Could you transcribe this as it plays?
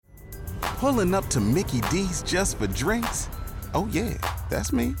Pulling up to Mickey D's just for drinks? Oh yeah,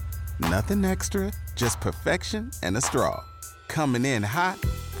 that's me. Nothing extra, just perfection and a straw. Coming in hot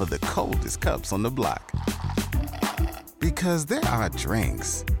for the coldest cups on the block. Because there are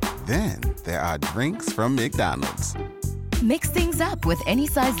drinks. Then there are drinks from McDonald's. Mix things up with any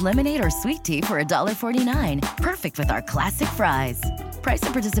size lemonade or sweet tea for $1.49. Perfect with our classic fries. Price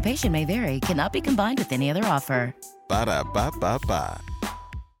and participation may vary. Cannot be combined with any other offer. Ba-da-ba-ba-ba.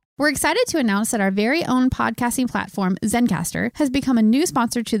 We're excited to announce that our very own podcasting platform, Zencastr, has become a new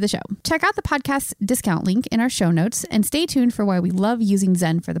sponsor to the show. Check out the podcast discount link in our show notes and stay tuned for why we love using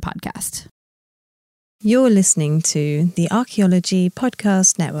Zen for the podcast. You're listening to the Archaeology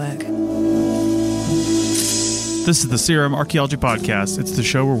Podcast Network. This is the CRM Archaeology Podcast. It's the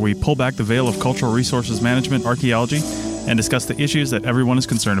show where we pull back the veil of cultural resources management archaeology and discuss the issues that everyone is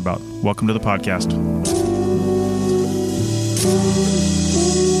concerned about. Welcome to the podcast.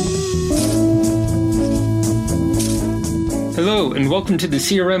 Hello, and welcome to the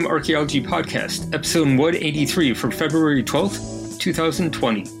CRM Archaeology Podcast, episode 183 for February 12th,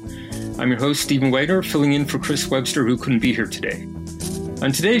 2020. I'm your host, Stephen Wagner, filling in for Chris Webster, who couldn't be here today.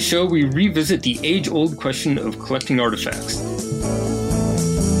 On today's show, we revisit the age-old question of collecting artifacts.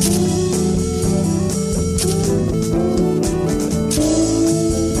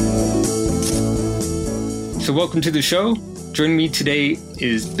 So welcome to the show. Joining me today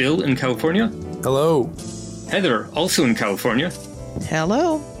is Bill in California. Hello. Heather, also in California.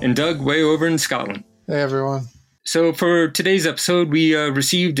 Hello. And Doug, way over in Scotland. Hey, everyone. So for today's episode, we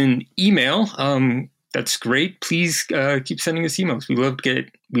received an email. That's great. Please keep sending us emails. We love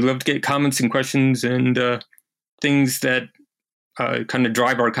to get comments and questions and things that kind of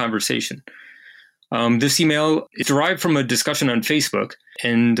drive our conversation. This email is derived from a discussion on Facebook,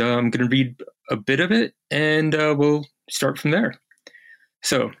 and I'm going to read a bit of it, and we'll start from there.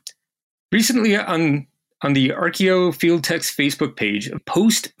 So recently on the Archeo Field Text Facebook page, a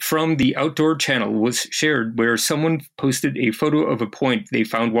post from the Outdoor Channel was shared where someone posted a photo of a point they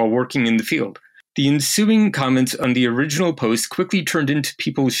found while working in the field. The ensuing comments on the original post quickly turned into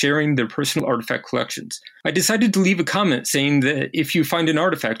people sharing their personal artifact collections. I decided to leave a comment saying that if you find an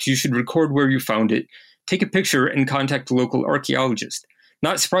artifact, you should record where you found it, take a picture, and contact a local archaeologist.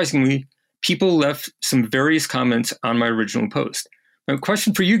 Not surprisingly, people left some various comments on my original post. My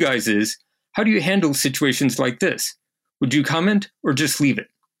question for you guys is, how do you handle situations like this? Would you comment or just leave it?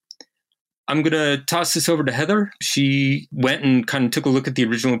 I'm going to toss this over to Heather. She went and kind of took a look at the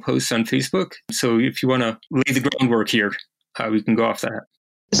original post on Facebook. So if you want to lay the groundwork here, we can go off that.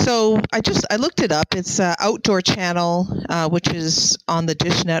 So I looked it up. It's Outdoor Channel, which is on the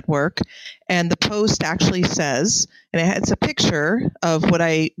Dish Network. And the post actually says, and it's a picture of what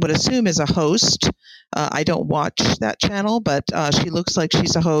I would assume is a host. I don't watch that channel, but she looks like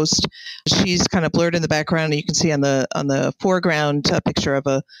she's a host. She's kind of blurred in the background, and you can see on the foreground a picture of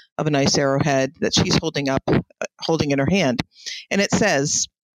a nice arrowhead that she's holding in her hand. And it says,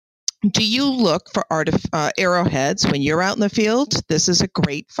 "Do you look for arrowheads when you're out in the field? This is a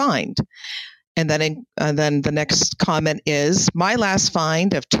great find." And then the next comment is, "My last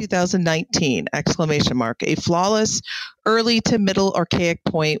find of 2019, exclamation mark, a flawless early to middle archaic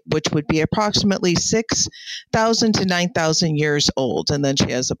point, which would be approximately 6,000 to 9,000 years old." And then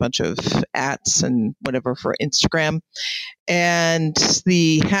she has a bunch of ats and whatever for Instagram. And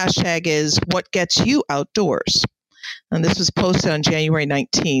the hashtag is, "What gets you outdoors?" And this was posted on January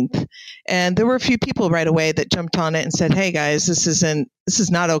 19th. And there were a few people right away that jumped on it and said, "Hey guys, this is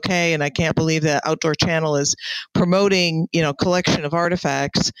not okay. And I can't believe that Outdoor Channel is promoting, collection of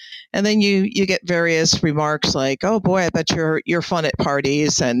artifacts." And then you get various remarks like, "Oh boy, I bet you're fun at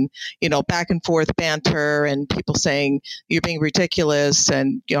parties," and, back and forth banter and people saying you're being ridiculous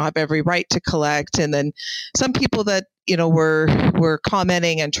and, have every right to collect. And then some people that, were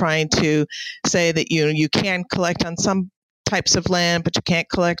commenting and trying to say that, you can collect on some types of land, but you can't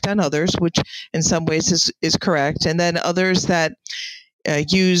collect on others, which in some ways is correct. And then others that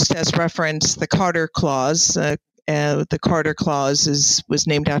used as reference the Carter Clause. The Carter Clause was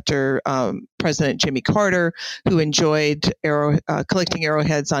named after President Jimmy Carter, who enjoyed collecting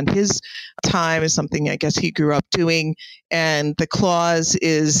arrowheads on his time, is something I guess he grew up doing. And the clause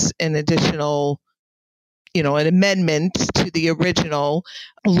is an additional an amendment to the original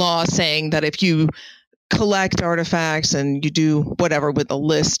law saying that if you collect artifacts and you do whatever with a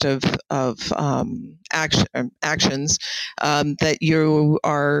list of actions, that you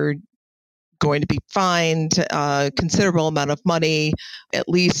are going to be fined a considerable amount of money, at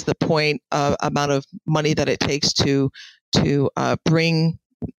least the amount of money that it takes to bring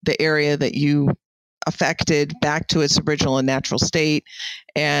the area that you affected back to its original and natural state.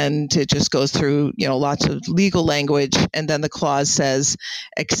 And it just goes through, lots of legal language. And then the clause says,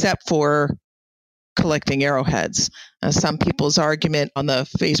 except for collecting arrowheads. Some people's argument on the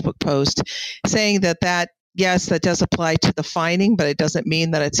Facebook post saying that yes, that does apply to the fining, but it doesn't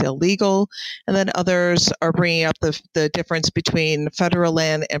mean that it's illegal. And then others are bringing up the difference between federal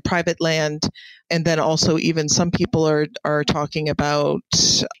land and private land. And then also even some people are talking about,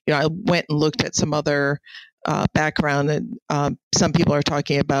 I went and looked at some other background, and some people are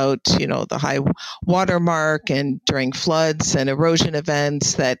talking about, the high water mark and during floods and erosion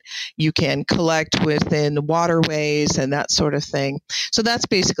events that you can collect within waterways and that sort of thing. So that's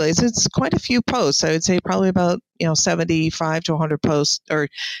basically, it's quite a few posts. I would say probably about, 75 to 100 posts or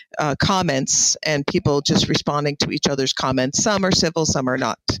comments, and people just responding to each other's comments. Some are civil, some are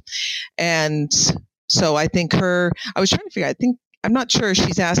not. And so I think I was trying to figure out, I'm not sure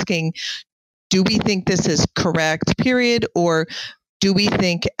she's asking, do we think this is correct, period? Or do we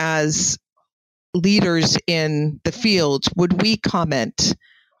think as leaders in the field, would we comment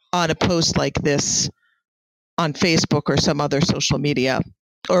on a post like this on Facebook or some other social media?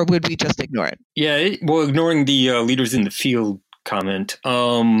 Or would we just ignore it? Yeah, ignoring the leaders in the field comment.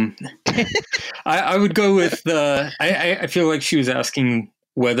 I would go with I feel like she was asking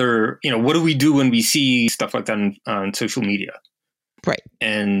whether, what do we do when we see stuff like that on social media? Right.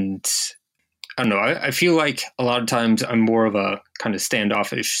 And I don't know. I feel like a lot of times I'm more of a kind of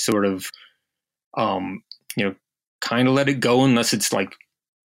standoffish sort of, kind of let it go unless it's like,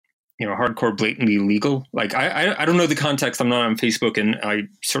 hardcore, blatantly illegal. Like I don't know the context. I'm not on Facebook, and I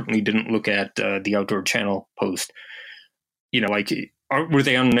certainly didn't look at the Outdoor Channel post. Were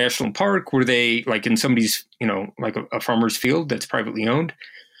they on a national park? Were they like in somebody's, like a farmer's field that's privately owned?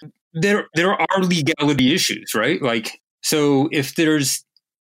 There are legality issues, right? Like, so if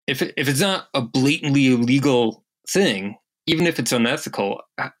it's not a blatantly illegal thing, even if it's unethical,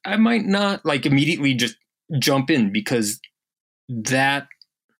 I might not like immediately just jump in, because that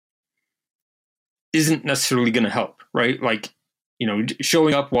isn't necessarily going to help, right? Like,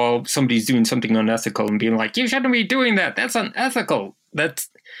 showing up while somebody's doing something unethical and being like, you shouldn't be doing that. That's unethical.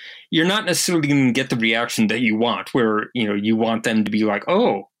 You're not necessarily going to get the reaction that you want, where, you want them to be like,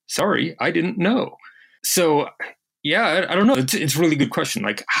 oh, sorry, I didn't know. So yeah, I don't know. It's a really good question.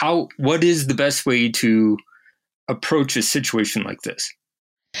 Like, what is the best way to approach a situation like this?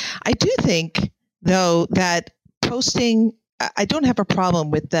 I do think, though, that posting, I don't have a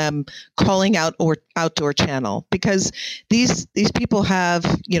problem with them calling out or Outdoor Channel, because these people have,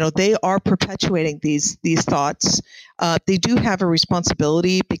 they are perpetuating these thoughts. They do have a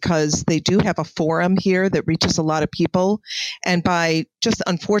responsibility, because they do have a forum here that reaches a lot of people. And by just,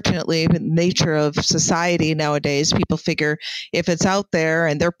 unfortunately, the nature of society nowadays, people figure if it's out there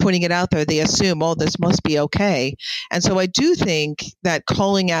and they're putting it out there, they assume, oh, this must be okay. And so I do think that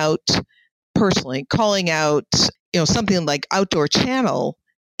calling out, something like Outdoor Channel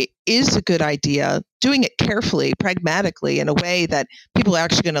is a good idea. Doing it carefully, pragmatically, in a way that people are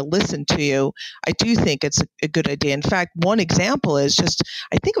actually going to listen to you, I do think it's a good idea. In fact, one example is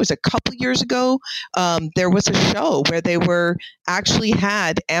I think it was a couple years ago, there was a show where they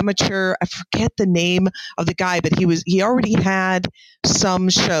had amateur, I forget the name of the guy, but he already had some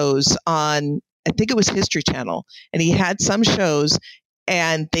shows on, I think it was History Channel, and he had some shows,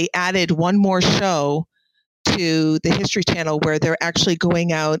 and they added one more show to the History Channel where they're actually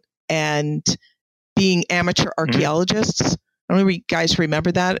going out and being amateur archaeologists. I don't know if you guys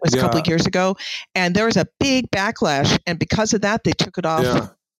remember that. It was a couple of years ago. And there was a big backlash. And because of that, they took it off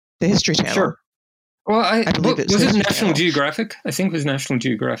the History Channel. Sure. Well, I believe was it National Geographic? I think it was National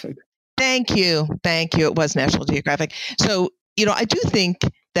Geographic. Thank you. It was National Geographic. So, I do think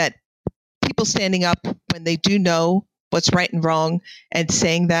that people standing up when they do know what's right and wrong and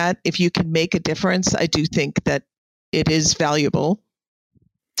saying that, if you can make a difference, I do think that it is valuable.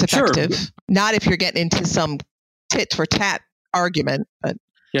 It's effective. Sure. Not if you're getting into some tit for tat argument. But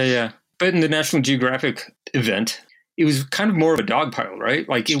yeah. But in the National Geographic event, it was kind of more of a dogpile, right?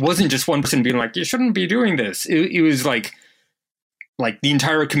 Like, it wasn't just one person being like, you shouldn't be doing this. It was like the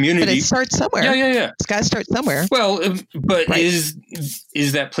entire community. But it starts somewhere. Yeah. It's got to start somewhere. Well, but right. Is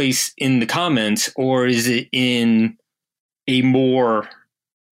that place in the comments, or is it in a more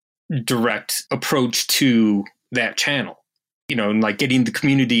direct approach to that channel, and like getting the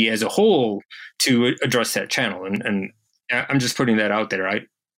community as a whole to address that channel? And I'm just putting that out there.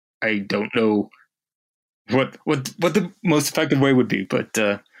 I don't know what the most effective way would be, but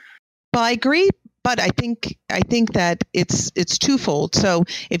well, I agree But I think that it's twofold. So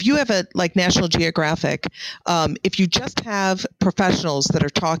if you have a like National Geographic, if you just have professionals that are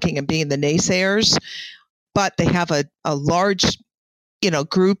talking and being the naysayers, but they have a large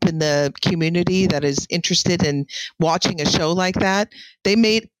group in the community that is interested in watching a show like that, they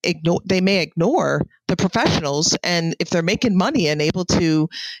may ignore the professionals, and if they're making money and able to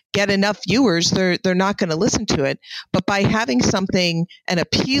get enough viewers, they're not going to listen to it. But by having something and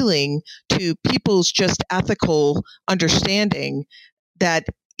appealing to people's just ethical understanding, that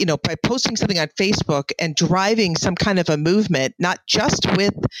by posting something on Facebook and driving some kind of a movement, not just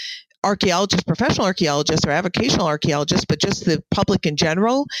with archaeologists, professional archaeologists or avocational archaeologists, but just the public in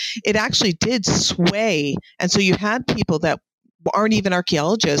general, it actually did sway. And so you had people that aren't even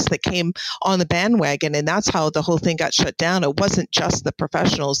archaeologists that came on the bandwagon, and that's how the whole thing got shut down. It wasn't just the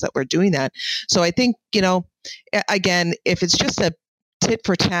professionals that were doing that. So I think, again, if it's just a tit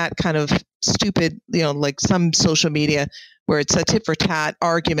for tat kind of stupid, like some social media where it's a tit for tat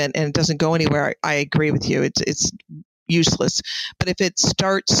argument and it doesn't go anywhere, I agree with you. It's useless. But if it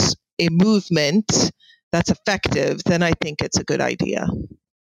starts a movement that's effective, then I think it's a good idea.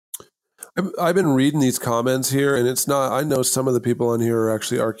 I've been reading these comments here, and it's not, I know some of the people on here are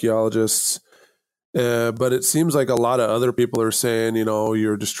actually archaeologists, but it seems like a lot of other people are saying,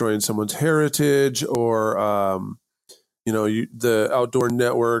 you're destroying someone's heritage, or, the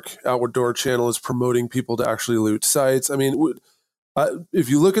Outdoor Channel is promoting people to actually loot sites. I mean, if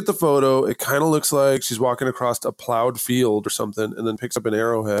you look at the photo, it kind of looks like she's walking across a plowed field or something and then picks up an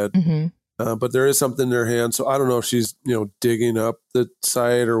arrowhead. Mm-hmm. But there is something in her hand. So I don't know if she's, digging up the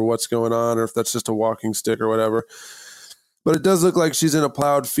site or what's going on, or if that's just a walking stick or whatever. But it does look like she's in a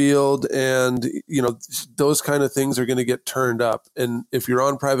plowed field, and, those kind of things are going to get turned up. And if you're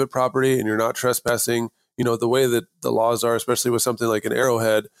on private property and you're not trespassing, the way that the laws are, especially with something like an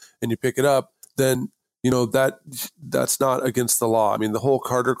arrowhead, and you pick it up, then that's not against the law. I mean, the whole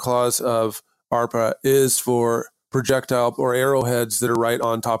Carter Clause of ARPA is for projectile or arrowheads that are right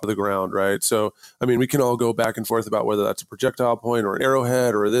on top of the ground, right? So, I mean, we can all go back and forth about whether that's a projectile point or an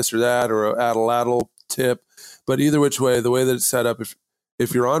arrowhead or this or that or a atlatl tip. But either which way, the way that it's set up,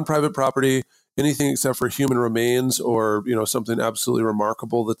 if you're on private property, anything except for human remains or, something absolutely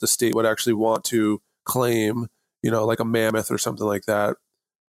remarkable that the state would actually want to claim, like a mammoth or something like that,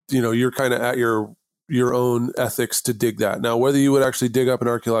 you're kind of at your own ethics to dig that. Now, whether you would actually dig up an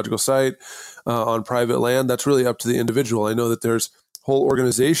archaeological site on private land, that's really up to the individual. I know that there's whole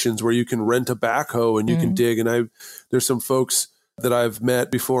organizations where you can rent a backhoe and you can dig. And there's some folks that I've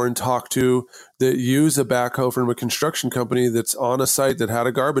met before and talked to that use a backhoe from a construction company that's on a site that had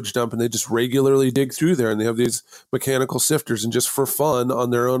a garbage dump, and they just regularly dig through there, and they have these mechanical sifters, and just for fun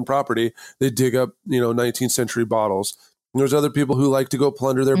on their own property, they dig up, 19th century bottles. And there's other people who like to go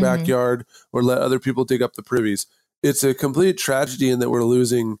plunder their backyard or let other people dig up the privies. It's a complete tragedy in that we're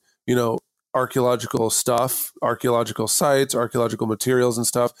losing, archaeological stuff, archaeological sites, archaeological materials and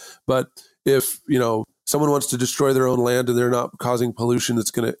stuff. But if, someone wants to destroy their own land and they're not causing pollution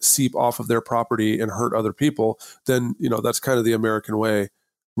that's going to seep off of their property and hurt other people, then, that's kind of the American way.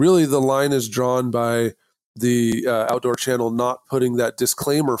 Really, the line is drawn by the Outdoor Channel not putting that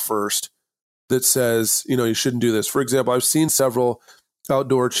disclaimer first that says, you shouldn't do this. For example, I've seen several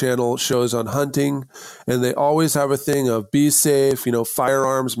Outdoor Channel shows on hunting, and they always have a thing of be safe,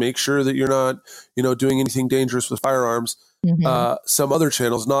 firearms, make sure that you're not, doing anything dangerous with firearms. Mm-hmm. Some other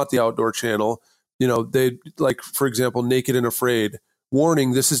channels, not the Outdoor Channel, they like, for example, Naked and Afraid.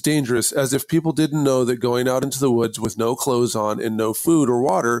 Warning, this is dangerous, as if people didn't know that going out into the woods with no clothes on and no food or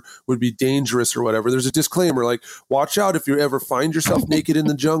water would be dangerous or whatever. There's a disclaimer like, watch out if you ever find yourself naked in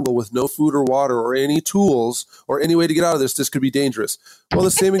the jungle with no food or water or any tools or any way to get out of this could be dangerous. Well,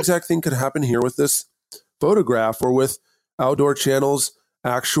 the same exact thing could happen here with this photograph or with Outdoor Channel's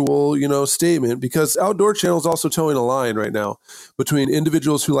actual, statement, because Outdoor Channel is also towing a line right now between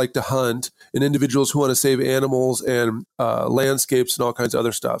individuals who like to hunt and individuals who want to save animals and landscapes and all kinds of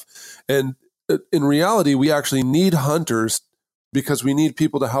other stuff. And in reality, we actually need hunters because we need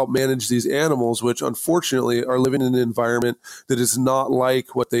people to help manage these animals, which unfortunately are living in an environment that is not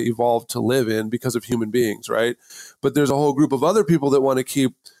like what they evolved to live in because of human beings, right? But there's a whole group of other people that want to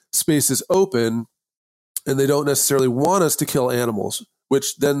keep spaces open, and they don't necessarily want us to kill animals,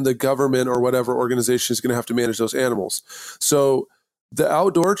 which then the government or whatever organization is going to have to manage those animals. So the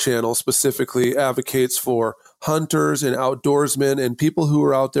Outdoor Channel specifically advocates for hunters and outdoorsmen and people who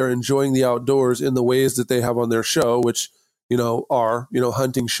are out there enjoying the outdoors in the ways that they have on their show, which, are,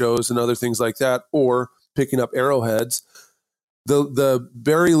 hunting shows and other things like that, or picking up arrowheads. The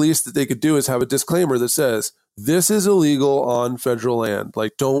very least that they could do is have a disclaimer that says, this is illegal on federal land.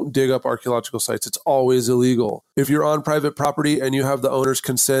 Like, don't dig up archaeological sites. It's always illegal. If you're on private property and you have the owner's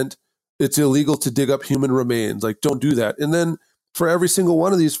consent, it's illegal to dig up human remains. Like, don't do that. And then for every single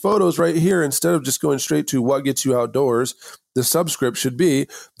one of these photos right here, instead of just going straight to what gets you outdoors, the subscript should be,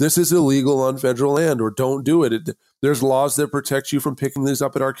 this is illegal on federal land, or don't do it. There's laws that protect you from picking these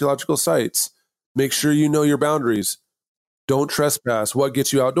up at archaeological sites. Make sure you know your boundaries. Don't trespass. What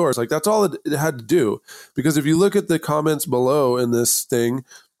gets you outdoors? Like, that's all it had to do. Because if you look at the comments below in this thing,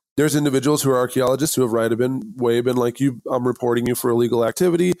 there's individuals who are archaeologists who have been like, I'm reporting you for illegal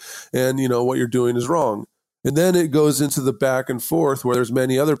activity, and what you're doing is wrong. And then it goes into the back and forth where there's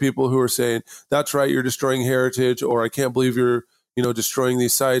many other people who are saying, that's right, you're destroying heritage, or I can't believe you're, destroying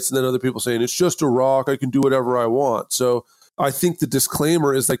these sites. And then other people saying, it's just a rock, I can do whatever I want. So I think the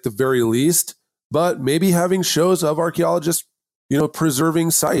disclaimer is like the very least, but maybe having shows of archaeologists,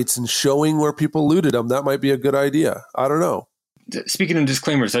 preserving sites and showing where people looted them, that might be a good idea. I don't know. Speaking of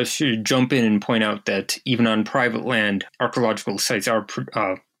disclaimers, I should jump in and point out that even on private land, archaeological sites are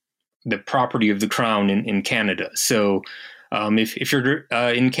the property of the Crown in Canada. So if you're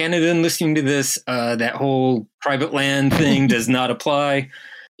in Canada and listening to this, that whole private land thing does not apply.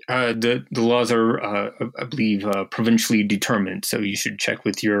 The laws are, I believe, provincially determined. So you should check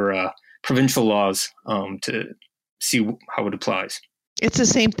with your provincial laws to see how it applies. It's the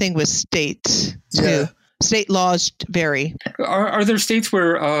same thing with states, too. Yeah. State laws vary. Are there states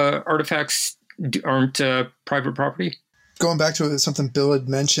where artifacts aren't private property? Going back to something Bill had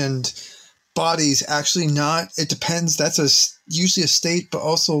mentioned, bodies actually not. It depends. That's usually a state, but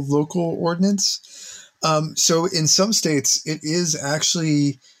also local ordinance. So in some states, it is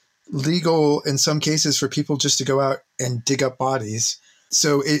actually legal in some cases for people just to go out and dig up bodies.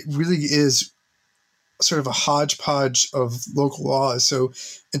 So it really is sort of a hodgepodge of local laws. So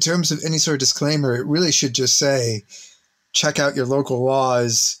in terms of any sort of disclaimer, it really should just say, check out your local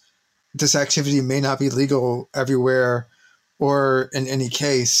laws. This activity may not be legal everywhere or in any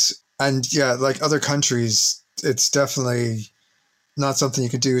case. And yeah, like other countries, it's definitely not something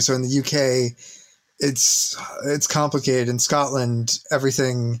you can do. So in the UK, it's complicated. In Scotland,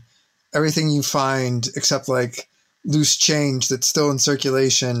 everything you find except like loose change that's still in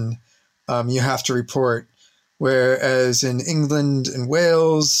circulation, you have to report. Whereas in England and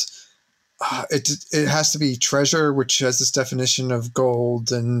Wales, it has to be treasure, which has this definition of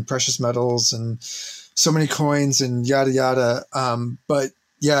gold and precious metals and so many coins and yada yada. But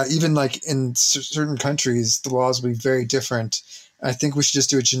yeah, even like in certain countries, the laws will be very different. I think we should just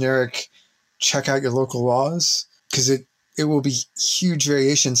do a generic check out your local laws, because it will be huge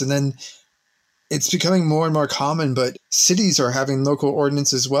variations. And then it's becoming more and more common, but cities are having local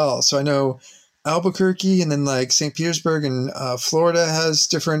ordinance as well. So I know Albuquerque and then like St. Petersburg and Florida has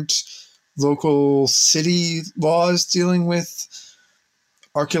different local city laws dealing with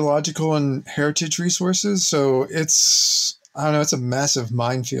archaeological and heritage resources. So it's a massive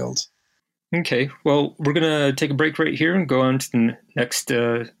minefield. Okay, well, we're going to take a break right here and go on to the next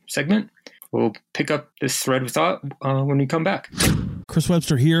segment. We'll pick up this thread of thought when we come back. Chris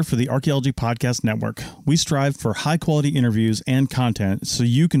Webster here for the Archaeology Podcast Network. We strive for high-quality interviews and content so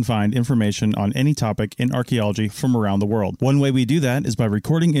you can find information on any topic in archaeology from around the world. One way we do that is by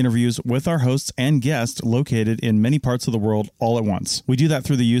recording interviews with our hosts and guests located in many parts of the world all at once. We do that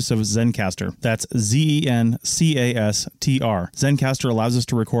through the use of Zencastr. That's Zencastr. Zencastr allows us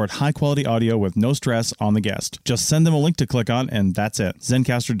to record high-quality audio with no stress on the guest. Just send them a link to click on, and that's it.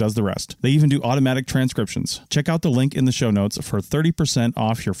 Zencastr does the rest. They even do automatic transcriptions. Check out the link in the show notes for 30%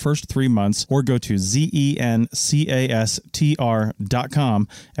 off your first 3 months, or go to zencastr.com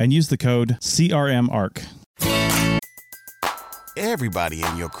and use the code CRMARC. Everybody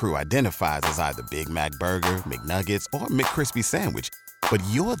in your crew identifies as either Big Mac Burger, McNuggets, or McCrispy Sandwich. But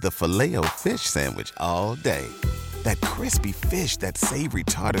you're the Filet-O-Fish Sandwich all day. That crispy fish, that savory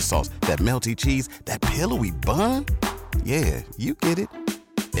tartar sauce, that melty cheese, that pillowy bun. Yeah, you get it.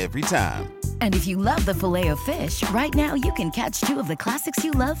 Every time. And if you love the Filet-O-Fish, right now you can catch two of the classics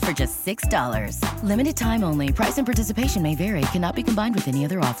you love for just $6. Limited time only. Price and participation may vary. Cannot be combined with any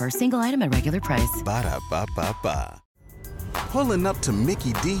other offer. Single item at regular price. Ba-da-ba-ba-ba. Pulling up to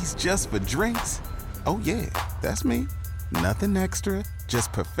Mickey D's just for drinks? Oh yeah, that's me. Nothing extra,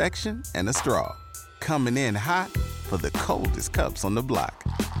 just perfection and a straw. Coming in hot for the coldest cups on the block.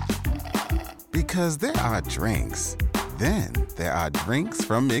 Because there are drinks. Then there are drinks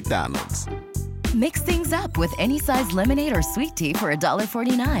from McDonald's. Mix things up with any size lemonade or sweet tea for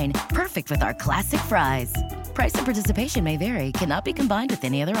 $1.49. Perfect with our classic fries. Price and participation may vary. Cannot be combined with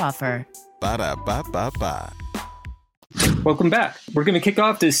any other offer. Ba-da-ba-ba-ba. Welcome back. We're going to kick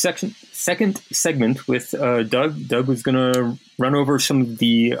off this second segment with Doug. Doug was going to run over some of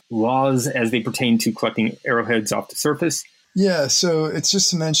the laws as they pertain to collecting arrowheads off the surface. Yeah, so it's just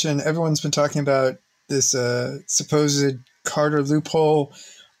to mention, everyone's been talking about this supposed Carter loophole.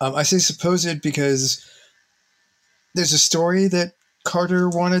 I say supposed because there's a story that Carter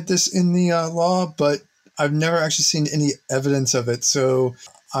wanted this in the law, but I've never actually seen any evidence of it. So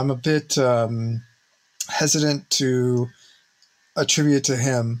I'm a bit hesitant to attribute to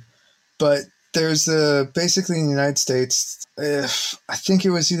him. But there's basically in the United States, I think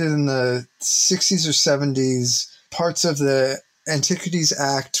it was either in the 60s or 70s, parts of the Antiquities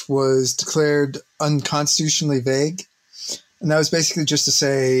Act was declared unconstitutionally vague. And that was basically just to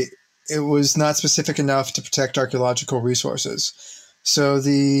say it was not specific enough to protect archaeological resources. So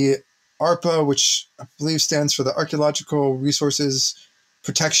the ARPA, which I believe stands for the Archaeological Resources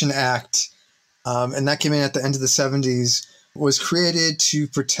Protection Act, and that came in at the end of the 70s, was created to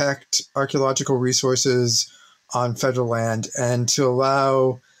protect archaeological resources on federal land and to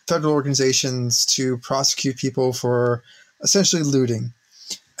allow federal organizations to prosecute people for essentially looting.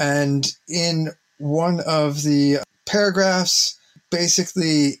 And in one of the paragraphs,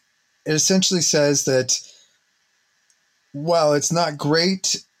 basically, it essentially says that while it's not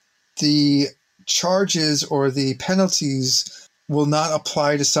great, the charges or the penalties will not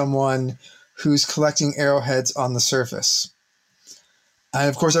apply to someone who's collecting arrowheads on the surface. And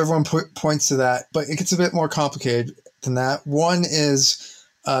of course, everyone points to that, but it gets a bit more complicated than that. One is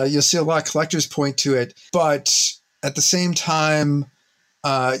you'll see a lot of collectors point to it, but at the same time,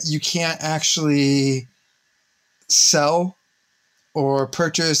 you can't actually sell or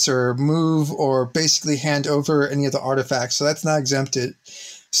purchase or move or basically hand over any of the artifacts. So that's not exempted.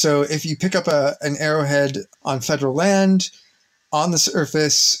 So if you pick up an arrowhead on federal land on the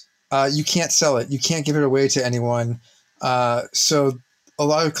surface, you can't sell it. You can't give it away to anyone. So a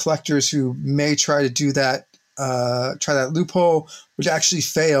lot of collectors who may try to do that, try that loophole, would actually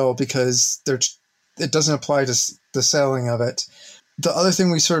fail because it doesn't apply to the selling of it. The other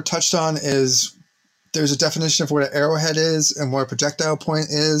thing we sort of touched on is there's a definition of what an arrowhead is and what a projectile point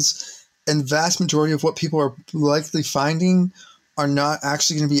is. And the vast majority of what people are likely finding are not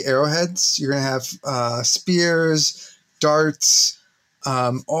actually going to be arrowheads. You're going to have spears, darts,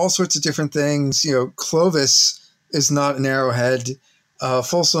 all sorts of different things. You know, Clovis is not an arrowhead.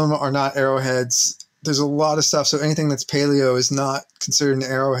 Folsom are not arrowheads. There's a lot of stuff. So anything that's paleo is not considered an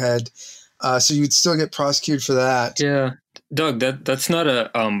arrowhead. So you'd still get prosecuted for that. Yeah. Doug, that's not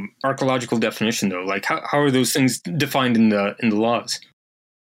a archaeological definition though. Like how are those things defined in the laws?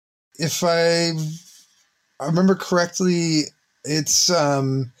 If I remember correctly, it's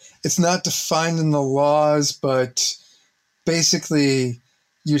not defined in the laws, but basically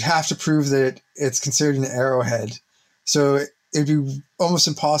you'd have to prove that it's considered an arrowhead. So it'd be almost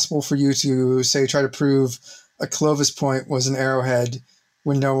impossible for you to try to prove a Clovis point was an arrowhead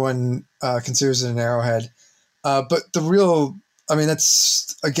when no one considers it an arrowhead. But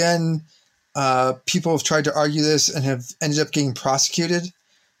that's, again, people have tried to argue this and have ended up getting prosecuted.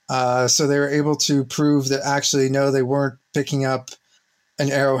 So they were able to prove that actually, no, they weren't picking up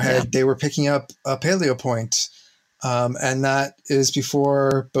an arrowhead. Yeah. They were picking up a paleo point. And that is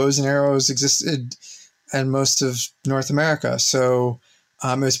before bows and arrows existed in most of North America. So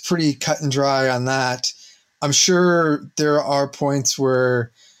it was pretty cut and dry on that. I'm sure there are points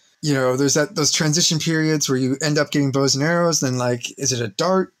where, you know, there's those transition periods where you end up getting bows and arrows. Then, like, is it a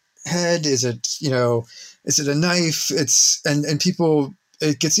dart head? Is it a knife? And people,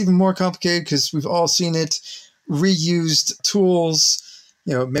 it gets even more complicated because we've all seen it, reused tools.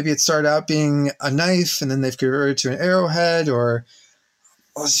 You know, maybe it started out being a knife and then they've converted to an arrowhead or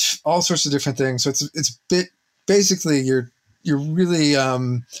all sorts of different things. So it's basically you're really,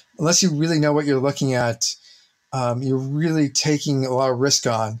 unless you really know what you're looking at, you're really taking a lot of risk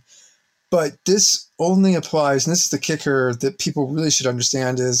on. But this only applies, and this is the kicker that people really should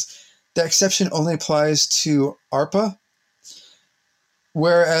understand, is the exception only applies to ARPA,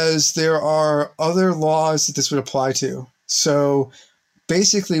 whereas there are other laws that this would apply to. So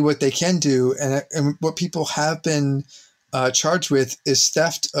basically what they can do, and what people have been charged with, is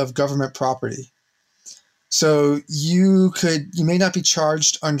theft of government property. So you may not be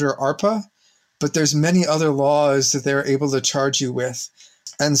charged under ARPA, but there's many other laws that they're able to charge you with.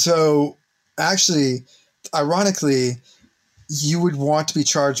 And so actually, ironically, you would want to be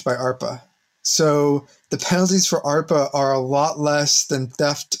charged by ARPA. So the penalties for ARPA are a lot less than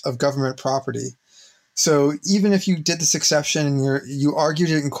theft of government property. So even if you did this exception and you argued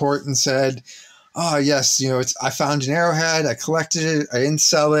it in court and said, oh, yes, I found an arrowhead, I collected it, I didn't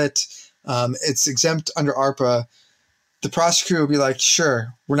sell it, it's exempt under ARPA, the prosecutor will be like,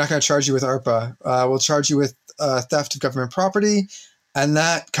 sure, we're not going to charge you with ARPA. We'll charge you with theft of government property. And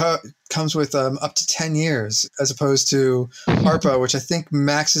that comes with up to 10 years as opposed to ARPA, which I think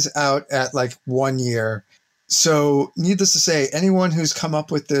maxes out at like 1 year. So needless to say, anyone who's come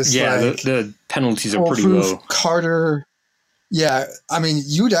up with this, the penalties are pretty low. Carter. Yeah. I mean,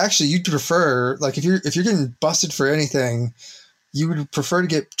 you'd prefer, like, if you're getting busted for anything, you would prefer to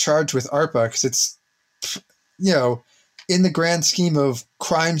get charged with ARPA because it's, in the grand scheme of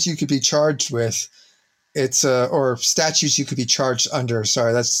crimes you could be charged with, it's or statutes you could be charged under.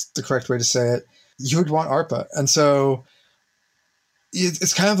 Sorry, that's the correct way to say it. You would want ARPA, and so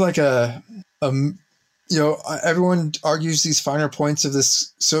it's kind of like everyone argues these finer points of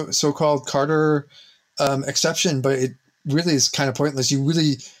this so-called Carter exception, but it really is kind of pointless.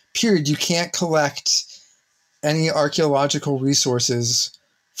 You can't collect any archaeological resources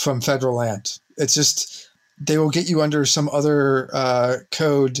from federal land. It's just they will get you under some other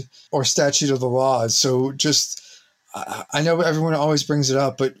code or statute of the laws. So I know everyone always brings it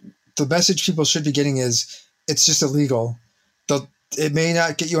up, but the message people should be getting is it's just illegal. It may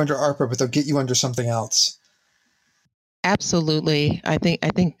not get you under ARPA, but they'll get you under something else. Absolutely. I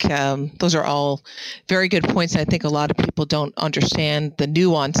think those are all very good points. I think a lot of people don't understand the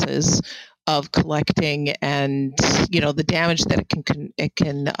nuances of collecting and the damage that it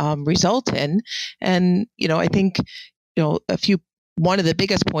can result in. And I think one of the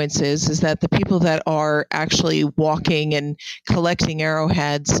biggest points is that the people that are actually walking and collecting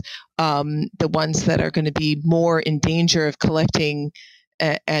arrowheads, the ones that are going to be more in danger of collecting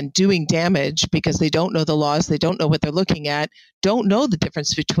and doing damage because they don't know the laws, they don't know what they're looking at, don't know the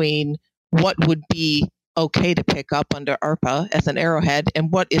difference between what would be okay to pick up under ARPA as an arrowhead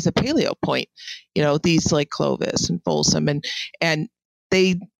and what is a paleo point. These like Clovis and Folsom and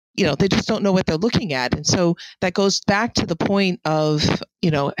they just don't know what they're looking at. And so that goes back to the point of,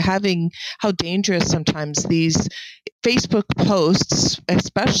 having how dangerous sometimes these Facebook posts,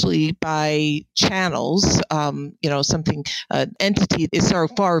 especially by channels, something, entity is so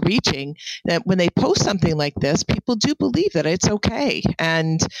far reaching that when they post something like this, people do believe that it's okay.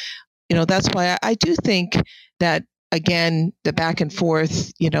 And, that's why I do think that, again, the back and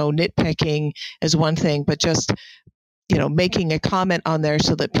forth, nitpicking is one thing, but just making a comment on there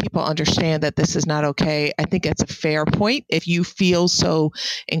so that people understand that this is not okay. I think it's a fair point if you feel so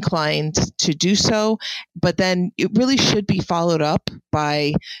inclined to do so, but then it really should be followed up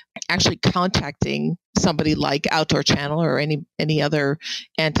by actually contacting somebody like Outdoor Channel or any other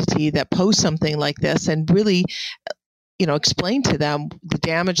entity that posts something like this and really explain to them the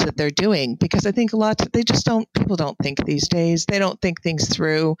damage that they're doing, because I think people don't think these days. They don't think things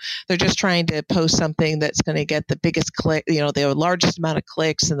through. They're just trying to post something that's going to get the biggest click, the largest amount of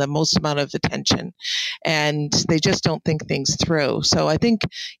clicks and the most amount of attention. And they just don't think things through. So I think,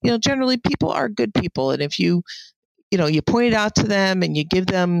 generally people are good people. And if you point it out to them and you give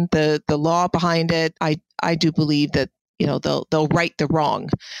them the law behind it, I do believe that, they'll right the wrong.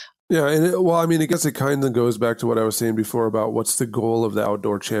 Yeah, and I guess it kind of goes back to what I was saying before about what's the goal of the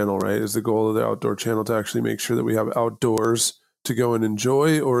Outdoor Channel, right? Is the goal of the Outdoor Channel to actually make sure that we have outdoors to go and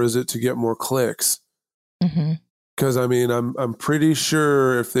enjoy, or is it to get more clicks? Because I'm pretty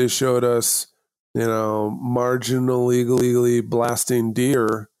sure if they showed us, marginally legally blasting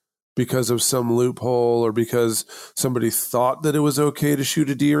deer because of some loophole or because somebody thought that it was okay to shoot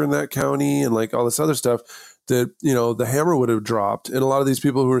a deer in that county and like all this other stuff, that, the hammer would have dropped. And a lot of these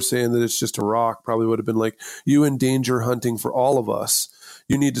people who are saying that it's just a rock probably would have been like, you endanger hunting for all of us.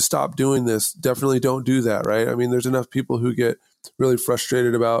 You need to stop doing this. Definitely don't do that, right? There's enough people who get really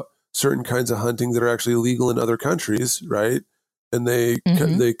frustrated about certain kinds of hunting that are actually legal in other countries, right? And they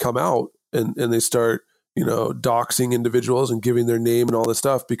come out and they start, doxing individuals and giving their name and all this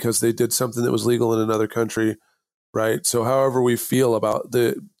stuff because they did something that was legal in another country, right? So however we feel about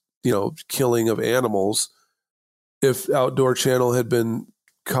the, killing of animals, if Outdoor Channel had been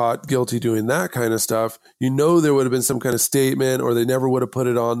caught guilty doing that kind of stuff, there would have been some kind of statement or they never would have put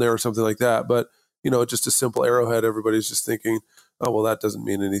it on there or something like that. But, just a simple arrowhead, everybody's just thinking, oh, well, that doesn't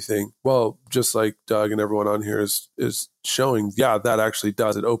mean anything. Well, just like Doug and everyone on here is showing, yeah, that actually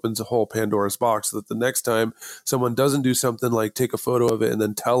does. It opens a whole Pandora's box so that the next time someone doesn't do something like take a photo of it and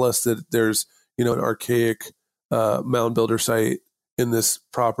then tell us that there's, an archaic mound builder site in this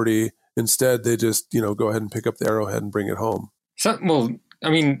property, instead, they just, go ahead and pick up the arrowhead and bring it home. The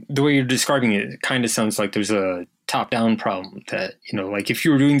way you're describing it, it kind of sounds like there's a top-down problem that, like if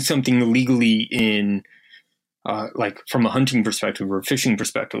you were doing something illegally in, like from a hunting perspective or a fishing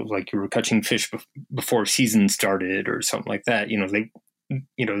perspective, like you were catching fish before season started or something like that,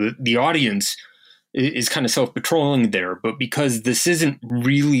 the audience is kind of self-patrolling there, but because this isn't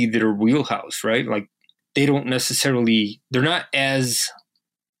really their wheelhouse, right? Like they're not as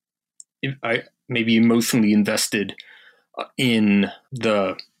maybe emotionally invested in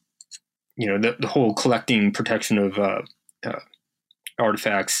the whole collecting, protection of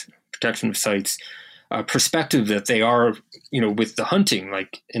artifacts, protection of sites perspective that they are, with the hunting,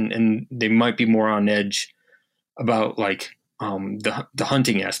 like, and they might be more on edge about like the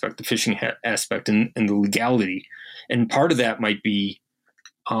hunting aspect, the fishing aspect, and the legality. And part of that might be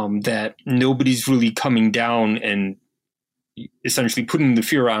that nobody's really coming down and essentially putting the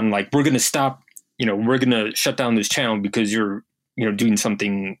fear on, like, we're going to stop, we're going to shut down this channel because you're, doing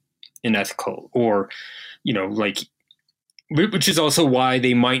something unethical, or, like, which is also why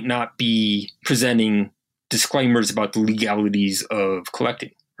they might not be presenting disclaimers about the legalities of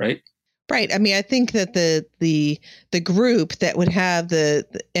collecting, right? Right. I mean, I think that the group that would have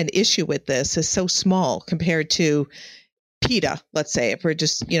an issue with this is so small compared to PETA, let's say, if we're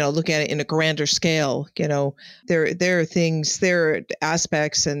just, looking at it in a grander scale. There are things, there are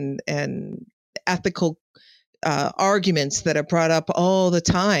aspects and ethical arguments that are brought up all the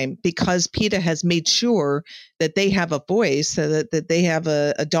time because PETA has made sure that they have a voice, so that they have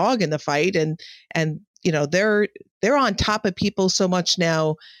a dog in the fight, and they're on top of people so much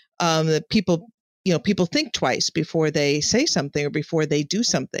now that people think twice before they say something or before they do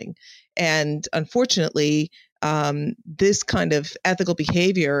something. And unfortunately, this kind of ethical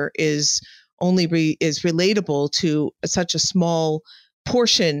behavior is relatable to such a small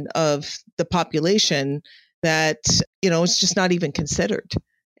portion of the population that, it's just not even considered.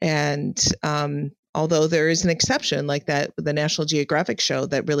 And although there is an exception like that, the National Geographic show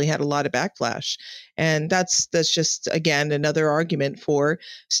that really had a lot of backlash. And that's just, again, another argument for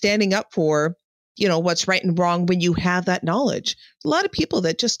standing up for, what's right and wrong when you have that knowledge. A lot of people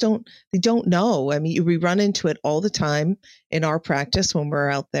that just don't know. I mean, we run into it all the time in our practice when we're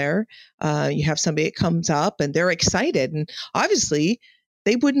out there. You have somebody that comes up and they're excited, and obviously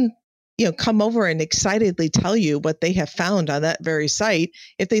they wouldn't, come over and excitedly tell you what they have found on that very site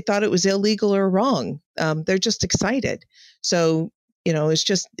if they thought it was illegal or wrong. They're just excited. So,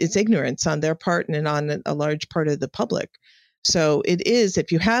 it's ignorance on their part and on a large part of the public. So it is,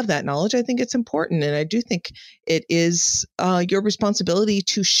 if you have that knowledge, I think it's important. And I do think it is your responsibility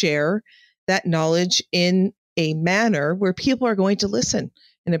to share that knowledge in a manner where people are going to listen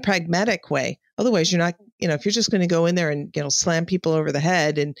in a pragmatic way. Otherwise, you're not, if you're just going to go in there and, slam people over the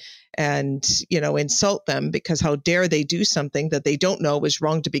head and insult them because how dare they do something that they don't know was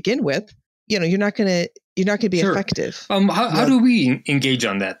wrong to begin with, you're not going to be Sure. effective. How do we engage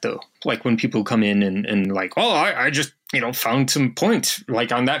on that though? Like when people come in and like, oh, I just, found some points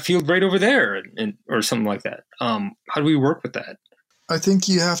like on that field right over there and or something like that. How do we work with that? I think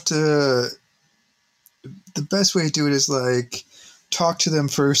you have to, the best way to do it is like talk to them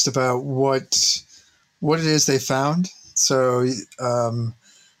first about what it is they found. So,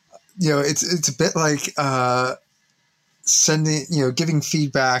 it's a bit like sending, giving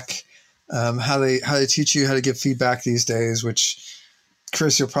feedback, how they teach you how to give feedback these days, which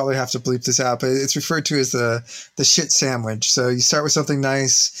Chris, you'll probably have to bleep this out, but it's referred to as the shit sandwich. So you start with something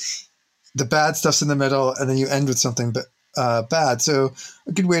nice, the bad stuff's in the middle, and then you end with something bad. So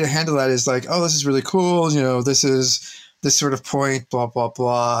a good way to handle that is like, oh, this is really cool. This is this sort of point, blah, blah,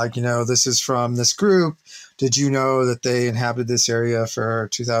 blah. This is from this group. Did you know that they inhabited this area for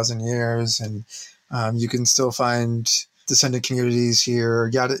 2,000 years? And you can still find descendant communities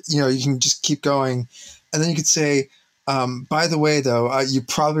here. You can just keep going. And then you could say, by the way, though, you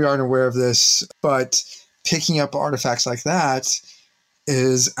probably aren't aware of this, but picking up artifacts like that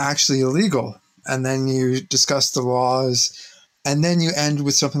is actually illegal. And then you discuss the laws, and then you end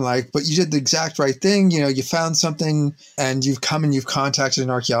with something like, but you did the exact right thing. You found something and you've come and you've contacted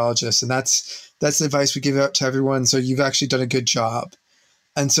an archaeologist, and that's the advice we give out to everyone. So you've actually done a good job.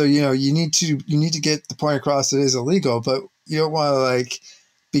 And so, you need to get the point across that it is illegal, but you don't want to like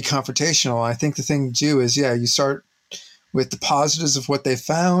be confrontational. I think the thing to do is, you start with the positives of what they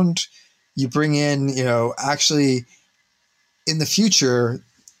found. You bring in, actually in the future,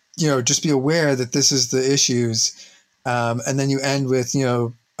 just be aware that this is the issues. And then you end with,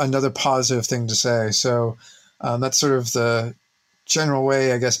 another positive thing to say. So that's sort of the general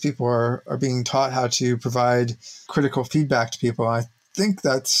way, I guess, people are being taught how to provide critical feedback to people. I think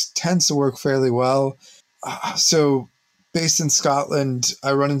that tends to work fairly well. So based in Scotland,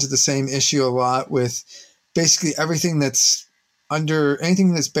 I run into the same issue a lot with basically anything that's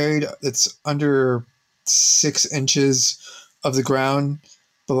buried that's under 6 inches of the ground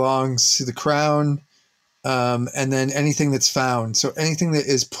belongs to the Crown. And then anything that's found. So anything that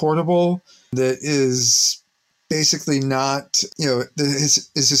is portable that is basically not, is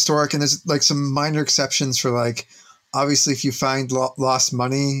historic, and there's like some minor exceptions for, like, obviously if you find lost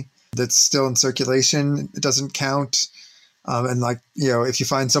money that's still in circulation, it doesn't count. And like, if you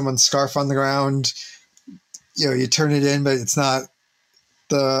find someone's scarf on the ground, you turn it in, but it's not,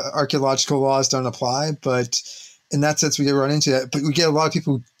 the archaeological laws don't apply. But in that sense, we run into that. But we get a lot of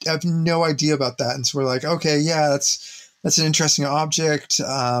people who have no idea about that. And so we're like, okay, yeah, that's an interesting object.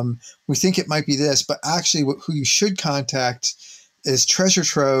 We think it might be this, but actually who you should contact is Treasure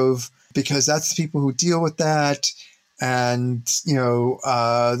Trove, because that's the people who deal with that. And,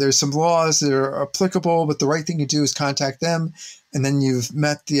 there's some laws that are applicable, but the right thing to do is contact them. And then you've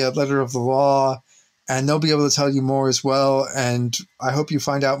met the letter of the law, and they'll be able to tell you more as well. And I hope you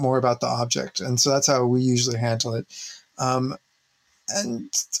find out more about the object. And so that's how we usually handle it.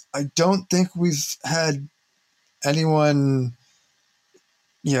 And I don't think we've had anyone,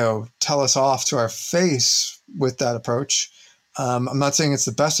 tell us off to our face with that approach. I'm not saying it's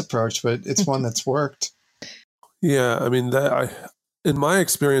the best approach, but it's one that's worked. Yeah, I mean, in my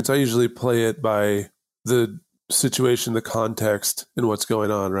experience, I usually play it by the situation, the context, and what's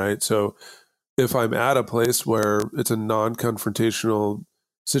going on, right? So if I'm at a place where it's a non-confrontational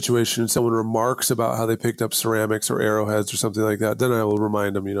situation, someone remarks about how they picked up ceramics or arrowheads or something like that, then I will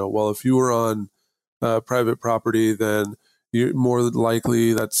remind them, well, if you were on private property, then you're more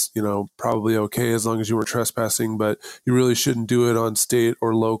likely that's, probably okay as long as you weren't trespassing, but you really shouldn't do it on state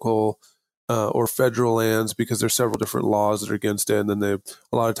or local or federal lands, because there's several different laws that are against it. And then they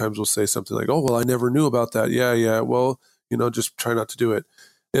a lot of times will say something like, oh, well, I never knew about that. Yeah. Well, just try not to do it.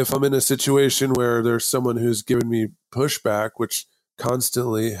 If I'm in a situation where there's someone who's giving me pushback, which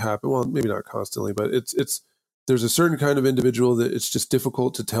constantly happen, well, maybe not constantly, but there's a certain kind of individual that it's just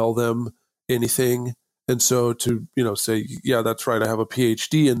difficult to tell them anything. And so to, say, yeah, that's right, I have a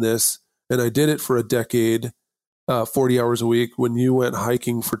PhD in this and I did it for a decade, 40 hours a week. When you went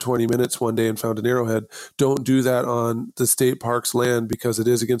hiking for 20 minutes one day and found an arrowhead, don't do that on the state park's land, because it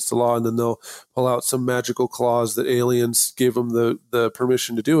is against the law. And then they'll pull out some magical clause that aliens gave them the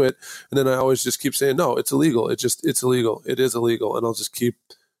permission to do it. And then I always just keep saying, no, it's illegal. It's illegal. It is illegal. And I'll just keep,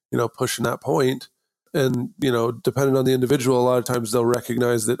 pushing that point. And, depending on the individual, a lot of times they'll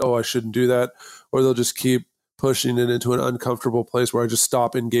recognize that, oh, I shouldn't do that. Or they'll just keep pushing it into an uncomfortable place where I just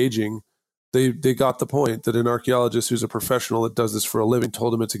stop engaging. They got the point that an archaeologist who's a professional that does this for a living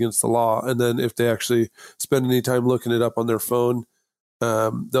told them it's against the law. And then if they actually spend any time looking it up on their phone,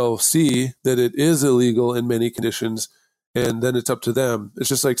 they'll see that it is illegal in many conditions. And then it's up to them. It's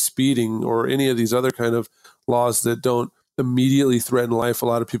just like speeding or any of these other kind of laws that don't immediately threaten life. A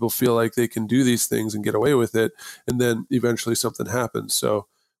lot of people feel like they can do these things and get away with it. And then eventually something happens. So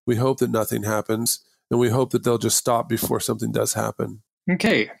we hope that nothing happens. And we hope that they'll just stop before something does happen.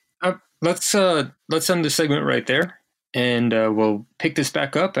 Okay. Let's end the segment right there, and we'll pick this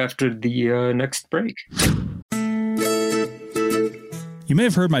back up after the next break. You may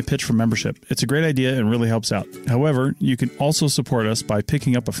have heard my pitch for membership. It's a great idea and really helps out. However, you can also support us by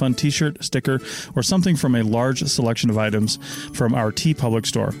picking up a fun t-shirt, sticker, or something from a large selection of items from our TeePublic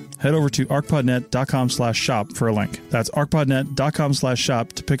store. Head over to arcpodnet.com/shop for a link. That's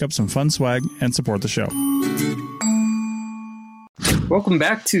arcpodnet.com/shop to pick up some fun swag and support the show. Welcome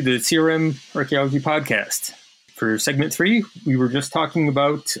back to the CRM Archaeology Podcast. For segment 3, we were just talking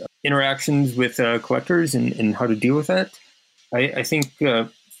about interactions with collectors and how to deal with that. I think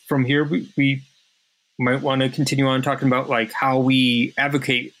from here we might want to continue on talking about like how we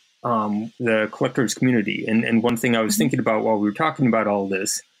advocate the collectors community. And one thing I was thinking about while we were talking about all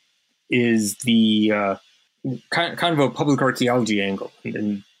this is the kind of a public archaeology angle.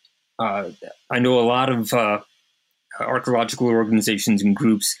 And I know a lot of archaeological organizations and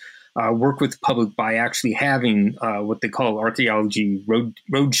groups work with the public by actually having what they call archaeology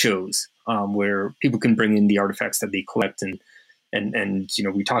road shows, where people can bring in the artifacts that they collect and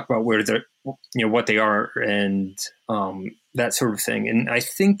we talk about where they're, what they are and that sort of thing. And I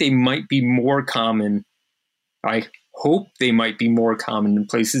think they might be more common. I hope they might be more common in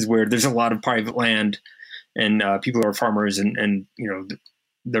places where there's a lot of private land and people are farmers and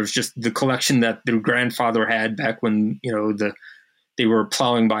there's just the collection that their grandfather had back when, they were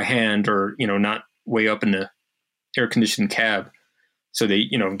plowing by hand or, not way up in the air conditioned cab. So they,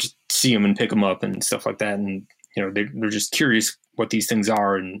 just see them and pick them up and stuff like that. And, they're just curious what these things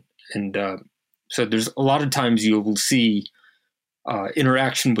are. And so there's a lot of times you will see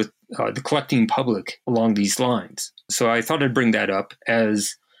interaction with the collecting public along these lines. So I thought I'd bring that up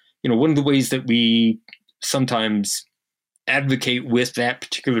as, one of the ways that we sometimes advocate with that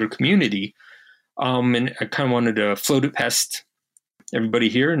particular community. And I kind of wanted to float it past everybody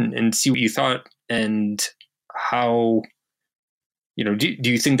here and see what you thought and how, do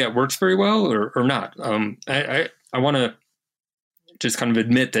you think that works very well or not? I want to just kind of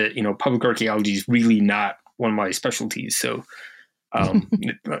admit that, public archaeology is really not one of my specialties. So,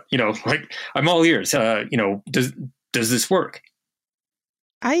 like I'm all ears. Does this work?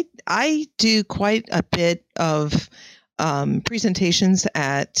 I do quite a bit of presentations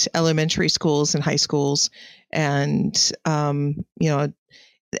at elementary schools and high schools, and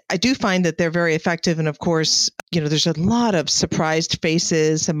I do find that they're very effective. And of course, there's a lot of surprised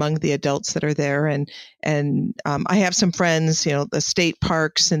faces among the adults that are there. And I have some friends, the state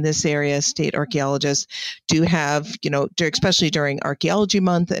parks in this area, state archaeologists do have, especially during Archaeology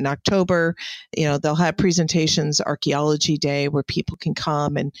Month in October, they'll have presentations, Archaeology Day, where people can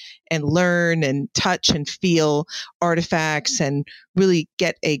come and learn and touch and feel artifacts and really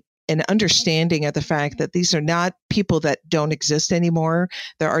get an understanding of the fact that these are not people that don't exist anymore.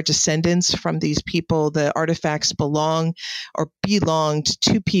 There are descendants from these people. The artifacts belonged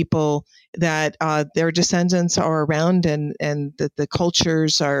to people that their descendants are around, and that the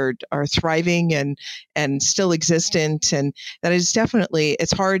cultures are thriving and still existent. And that is definitely,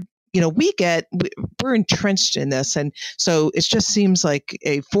 it's hard. We're entrenched in this. And so it just seems like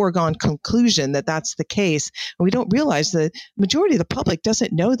a foregone conclusion that that's the case. And we don't realize the majority of the public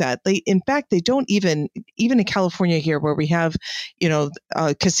doesn't know that. In fact, they don't even in California here, where we have,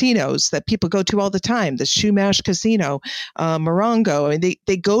 casinos that people go to all the time, the Shumash Casino, Morongo. I mean,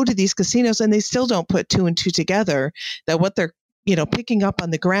 they go to these casinos and they still don't put two and two together, that what they're picking up on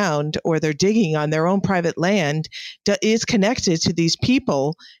the ground or they're digging on their own private land is connected to these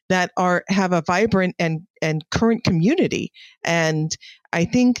people that have a vibrant and current community. And I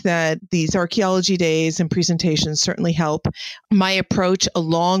think that these archaeology days and presentations certainly help. My approach,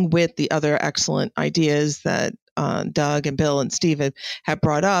 along with the other excellent ideas that Doug and Bill and Steve have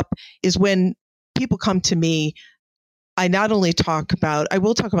brought up, is when people come to me, I will talk about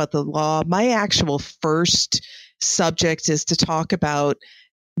the law. My actual first subject is to talk about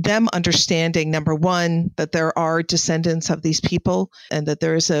them understanding, number one, that there are descendants of these people and that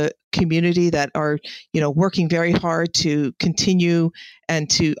there is a community that are, working very hard to continue and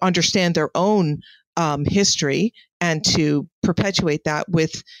to understand their own history and to perpetuate that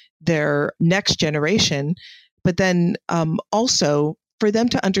with their next generation. But then also for them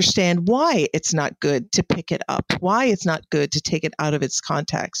to understand why it's not good to pick it up, why it's not good to take it out of its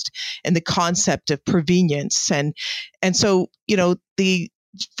context, and the concept of provenience. And so,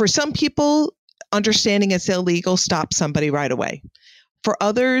 for some people, understanding it's illegal stops somebody right away. For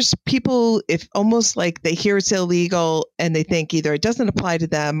others, people, if almost like they hear it's illegal and they think either it doesn't apply to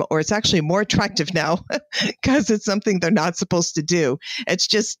them or it's actually more attractive now because it's something they're not supposed to do. It's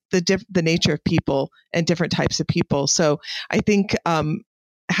just the nature of people and different types of people. So I think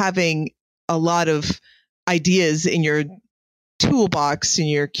having a lot of ideas in your toolbox, in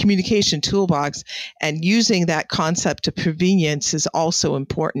your communication toolbox, and using that concept of provenience is also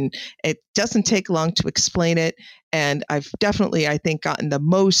important. It doesn't take long to explain it. And I've definitely, I think, gotten the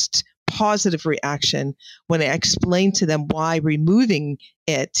most positive reaction when I explain to them why removing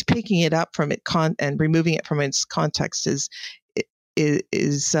it, picking it up from it and removing it from its context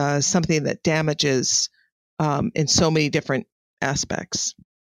is something that damages in so many different aspects.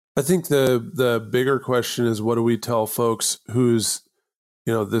 I think the bigger question is, what do we tell folks whose,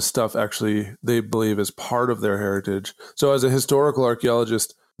 this stuff actually they believe is part of their heritage? So as a historical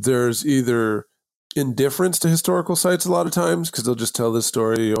archaeologist, there's either indifference to historical sites a lot of times because they'll just tell this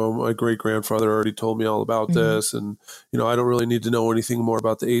story. My great grandfather already told me all about this, and I don't really need to know anything more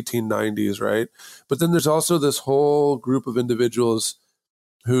about the 1890s, right? But then there's also this whole group of individuals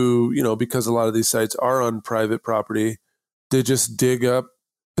who, because a lot of these sites are on private property, they just dig up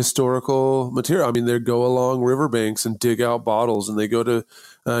historical material. I mean, they go along riverbanks and dig out bottles, and they go to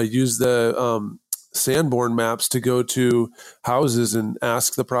use the Sanborn maps to go to houses and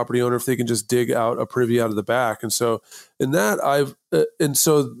ask the property owner if they can just dig out a privy out of the back. And so in that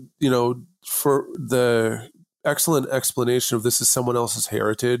for the excellent explanation of this is someone else's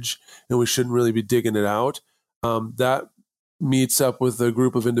heritage and we shouldn't really be digging it out, that meets up with a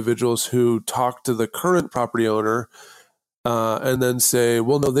group of individuals who talk to the current property owner and then say,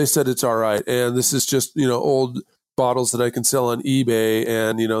 well, no, they said it's all right. And this is just, old bottles that I can sell on eBay,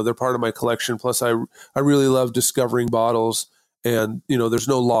 and they're part of my collection. Plus, I really love discovering bottles, and there's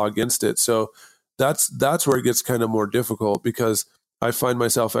no law against it. So that's where it gets kind of more difficult, because I find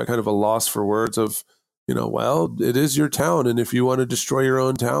myself at kind of a loss for words of well, it is your town. And if you want to destroy your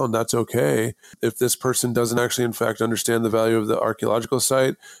own town, that's okay. If this person doesn't actually, in fact, understand the value of the archaeological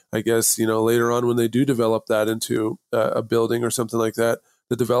site, I guess, later on when they do develop that into a building or something like that,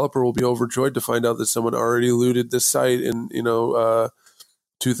 the developer will be overjoyed to find out that someone already looted this site in,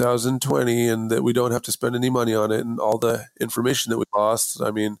 2020 and that we don't have to spend any money on it and all the information that we lost. I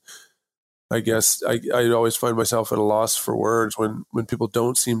mean, I guess I always find myself at a loss for words when people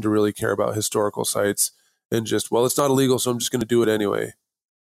don't seem to really care about historical sites and just, well, it's not illegal, so I'm just going to do it anyway.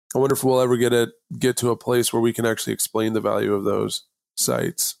 I wonder if we'll ever get to a place where we can actually explain the value of those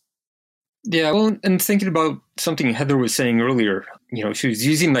sites. Yeah, well, and thinking about something Heather was saying earlier, she was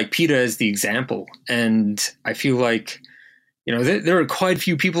using like PETA as the example. And I feel like, there are quite a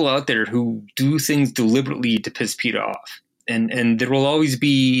few people out there who do things deliberately to piss PETA off. And there will always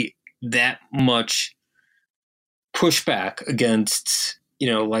be that much pushback against,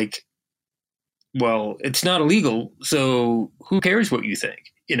 well, it's not illegal, so who cares what you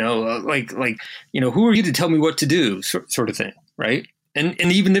think? Who are you to tell me what to do, sort of thing, right? And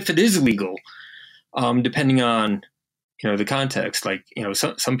even if it is illegal, depending on, the context,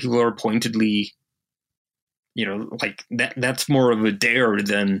 some people are pointedly, that's more of a dare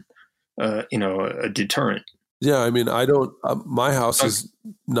than, a deterrent. Yeah, I mean, my house is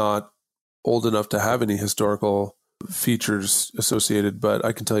not old enough to have any historical features associated, but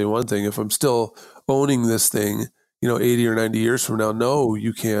I can tell you one thing, if I'm still owning this thing, 80 or 90 years from now, no,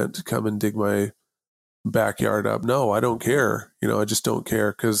 you can't come and dig my backyard up. No, I don't care. I just don't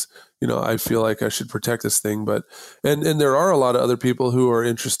care because, I feel like I should protect this thing. But, and there are a lot of other people who are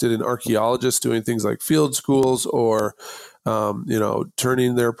interested in archaeologists doing things like field schools or,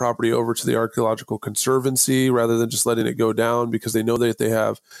 turning their property over to the Archaeological Conservancy rather than just letting it go down because they know that they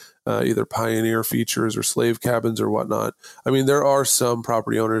have either pioneer features or slave cabins or whatnot. I mean, there are some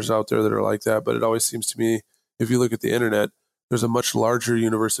property owners out there that are like that, but it always seems to me, if you look at the internet, there's a much larger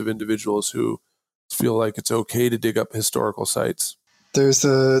universe of individuals who feel like it's okay to dig up historical sites. There's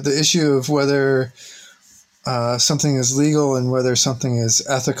the issue of whether something is legal and whether something is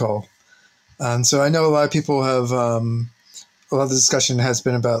ethical. And so I know a lot of people have, a lot of the discussion has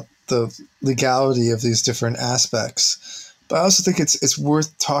been about the legality of these different aspects. But I also think it's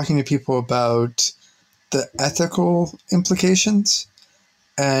worth talking to people about the ethical implications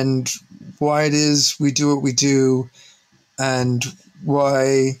and why it is we do what we do and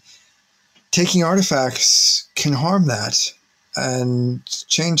why taking artifacts can harm that and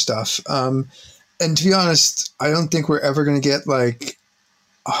change stuff. And to be honest, I don't think we're ever going to get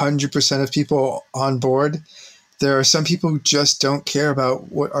 100% of people on board. There are some people who just don't care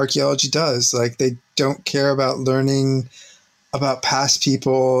about what archaeology does. They don't care about learning about past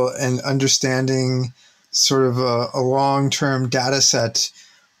people and understanding sort of a long-term data set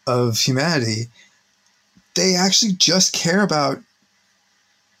of humanity. They actually just care about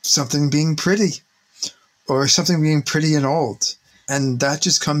something being pretty or something being pretty and old. And that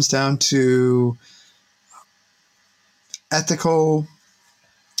just comes down to ethical,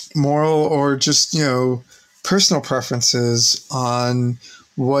 moral, or just, personal preferences on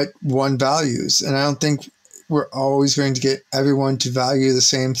what one values. And I don't think we're always going to get everyone to value the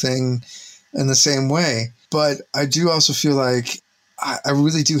same thing in the same way. But I do also feel like I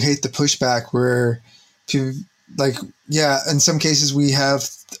really do hate the pushback where people, in some cases we have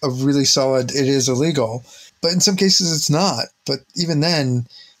a really solid, it is illegal, but in some cases it's not. But even then,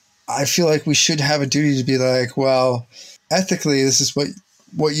 I feel like we should have a duty to be like, well, ethically, this is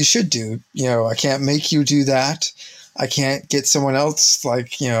what you should do. I can't make you do that. I can't get someone else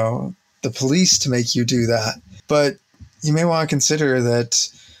the police to make you do that. But you may want to consider that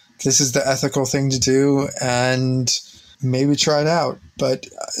this is the ethical thing to do and maybe try it out. But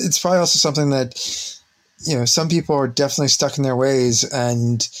it's probably also something that, some people are definitely stuck in their ways,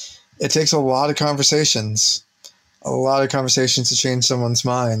 and it takes a lot of conversations to change someone's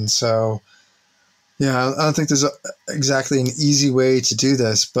mind. So, yeah, I don't think there's exactly an easy way to do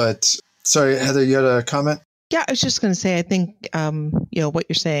this. But sorry, Heather, you had a comment? Yeah, I was just going to say, I think, what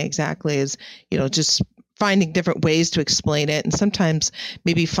you're saying exactly is, just finding different ways to explain it. And sometimes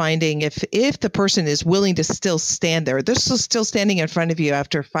maybe finding if the person is willing to still stand there, they're still standing in front of you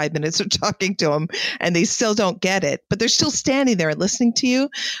after 5 minutes of talking to them and they still don't get it, but they're still standing there and listening to you.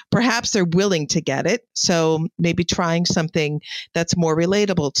 Perhaps they're willing to get it. So maybe trying something that's more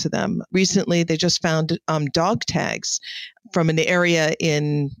relatable to them. Recently, they just found dog tags from an area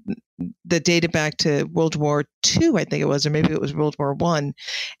in that dated back to World War II, I think it was, or maybe it was World War I.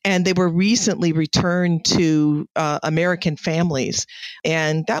 And they were recently returned to American families.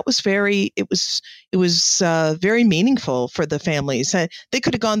 And that was very meaningful for the families. They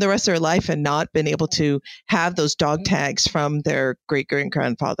could have gone the rest of their life and not been able to have those dog tags from their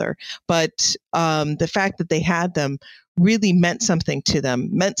great-great-grandfather. But the fact that they had them really meant something to them,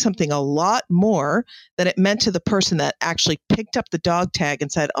 meant something a lot more than it meant to the person that actually picked up the dog tag and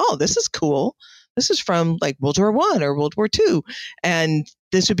said, oh, this is cool. This is from like World War I or World War II. And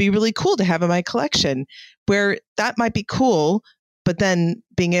this would be really cool to have in my collection, where that might be cool. But then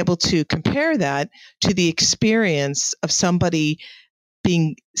being able to compare that to the experience of somebody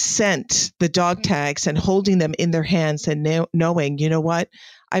being sent the dog tags and holding them in their hands and knowing, you know what,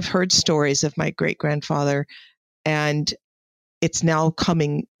 I've heard stories of my great-grandfather, and it's now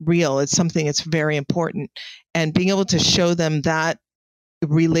coming real. It's something that's very important. And being able to show them that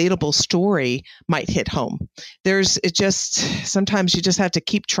relatable story might hit home. Sometimes you just have to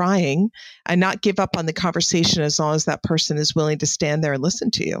keep trying and not give up on the conversation as long as that person is willing to stand there and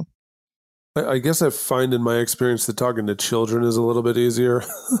listen to you. I guess I find in my experience that talking to children is a little bit easier.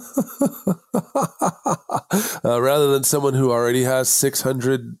 Rather than someone who already has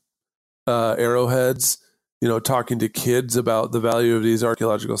 600 arrowheads, talking to kids about the value of these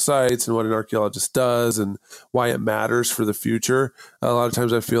archaeological sites and what an archaeologist does and why it matters for the future. A lot of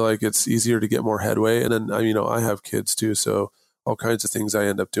times I feel like it's easier to get more headway. And then, I have kids too, so all kinds of things I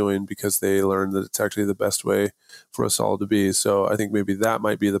end up doing because they learn that it's actually the best way for us all to be. So I think maybe that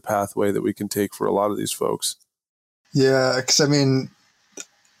might be the pathway that we can take for a lot of these folks. Yeah, because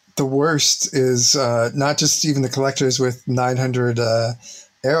the worst is not just even the collectors with 900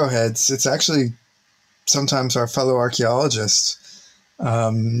 arrowheads. It's actually sometimes our fellow archaeologists.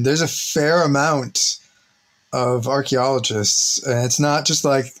 There's a fair amount of archaeologists, and it's not just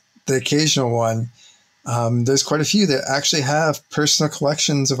like the occasional one. There's quite a few that actually have personal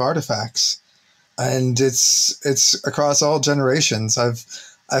collections of artifacts, and it's across all generations.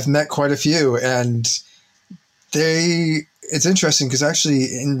 I've met quite a few, and it's interesting because actually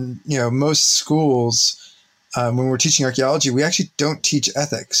in most schools, when we're teaching archaeology, we actually don't teach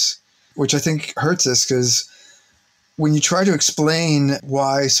ethics, which I think hurts us, because when you try to explain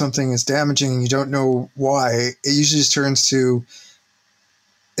why something is damaging and you don't know why, it usually just turns to,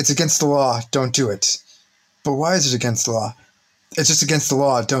 it's against the law, don't do it. But why is it against the law? It's just against the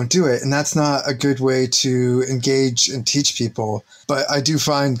law, don't do it. And that's not a good way to engage and teach people. But I do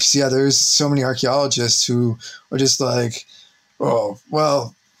find, because there's so many archaeologists who are just like, oh,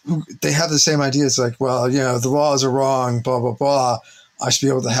 well, they have the same ideas, like, well, the laws are wrong, blah, blah, blah. I should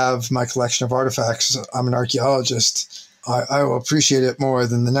be able to have my collection of artifacts. I'm an archaeologist. I will appreciate it more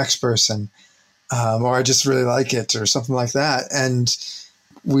than the next person. Or I just really like it, or something like that. And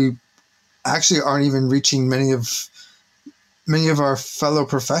we actually aren't even reaching many of our fellow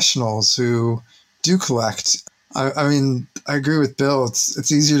professionals who do collect. I agree with Bill.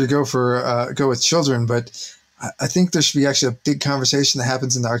 It's easier to go with children, but I think there should be actually a big conversation that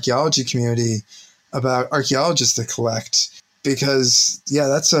happens in the archaeology community about archaeologists that collect. Because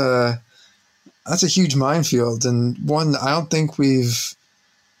that's a huge minefield, and one I don't think we've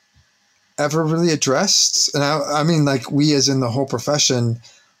ever really addressed. And I mean, like, we as in the whole profession,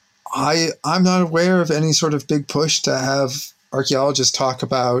 I'm not aware of any sort of big push to have archaeologists talk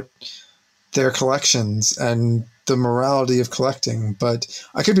about their collections and the morality of collecting. But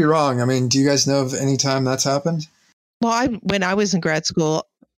I could be wrong. I mean, do you guys know of any time that's happened? Well, when I was in grad school,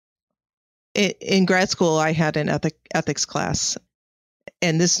 I had an ethics class,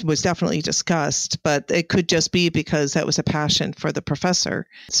 and this was definitely discussed, but it could just be because that was a passion for the professor.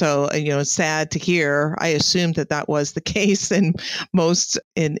 So, it's sad to hear. I assumed that was the case in most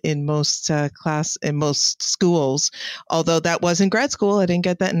schools, although that was in grad school. I didn't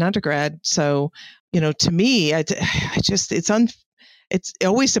get that in undergrad. So, to me, it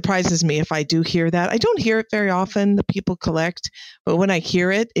always surprises me if I do hear that. I don't hear it very often, the people collect, but when I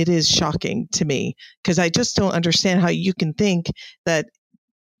hear it, it is shocking to me, because I just don't understand how you can think that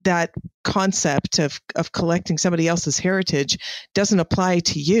concept of collecting somebody else's heritage doesn't apply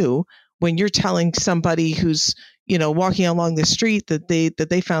to you when you're telling somebody who's, walking along the street that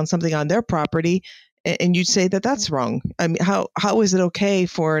they found something on their property, and you say that that's wrong. I mean, how is it okay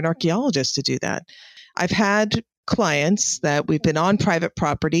for an archaeologist to do that? I've had clients that we've been on private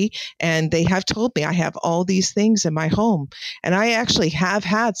property, and they have told me I have all these things in my home. And I actually have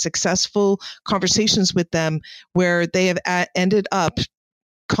had successful conversations with them where they have ended up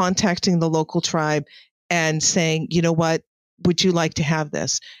contacting the local tribe and saying, you know what, would you like to have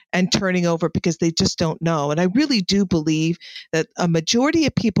this? And turning over because they just don't know. And I really do believe that a majority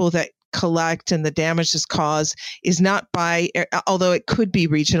of people that collect and the damage is caused is not by, although it could be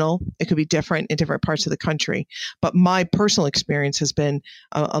regional, it could be different in different parts of the country. But my personal experience has been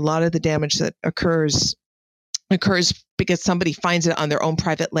a lot of the damage that occurs because somebody finds it on their own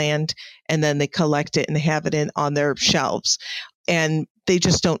private land and then they collect it and they have it on their shelves. And they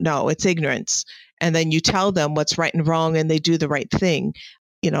just don't know. It's ignorance. And then you tell them what's right and wrong and they do the right thing.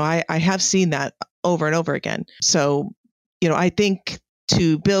 I have seen that over and over again. So, I think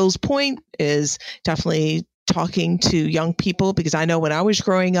to Bill's point is definitely talking to young people, because I know when I was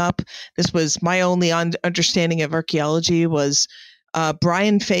growing up, this was my only understanding of archaeology was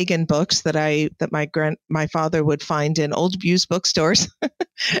Brian Fagan books that my father would find in old used bookstores,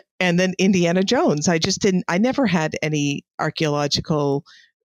 and then Indiana Jones. I never had any archaeological,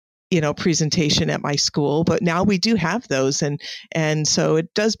 presentation at my school, but now we do have those, and so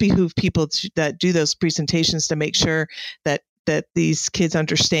it does behoove people that do those presentations to make sure that these kids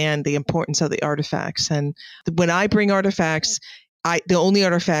understand the importance of the artifacts. And when I bring artifacts, the only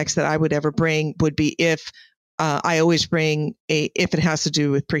artifacts that I would ever bring would be if I always bring if it has to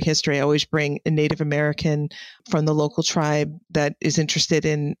do with prehistory, I always bring a Native American from the local tribe that is interested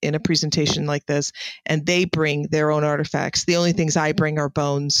in a presentation like this, and they bring their own artifacts. The only things I bring are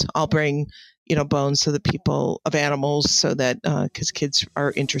bones. I'll bring, bones of the people, of animals, so that, because kids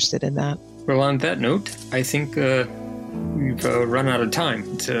are interested in that. Well, on that note, I think we've run out of time.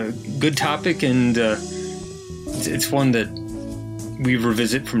 It's a good topic, and it's one that we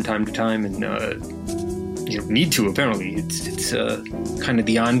revisit from time to time, and need to, apparently. It's kind of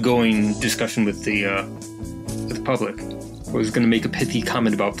the ongoing discussion with the public. I was going to make a pithy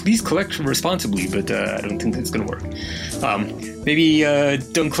comment about please collect responsibly, but I don't think that's going to work. Maybe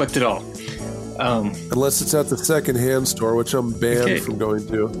don't collect at all. Unless it's at the second-hand store, which I'm banned from going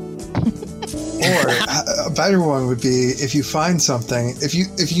to. Or a better one would be if you find something, if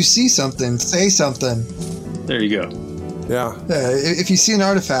you see something, say something. There you go. Yeah. If you see an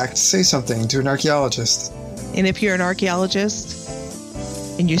artifact, say something to an archaeologist. And if you're an archaeologist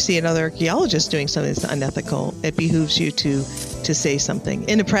and you see another archaeologist doing something that's unethical, it behooves you to say something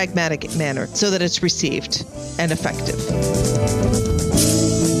in a pragmatic manner so that it's received and effective.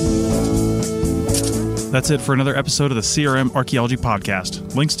 That's it for another episode of the CRM Archaeology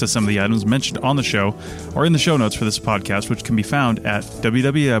Podcast. Links to some of the items mentioned on the show are in the show notes for this podcast, which can be found at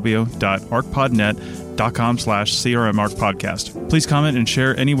www.arcpodnet.com/CRMArcPodcast. Please comment and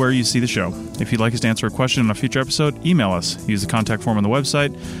share anywhere you see the show. If you'd like us to answer a question on a future episode, email us. Use the contact form on the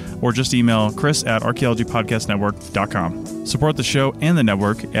website, or just email chris@archaeologypodcastnetwork.com. Support the show and the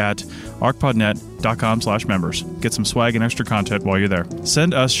network at arcpodnet.com/members. Get some swag and extra content while you're there.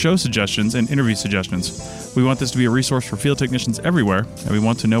 Send us show suggestions and interview suggestions. We want this to be a resource for field technicians everywhere, and we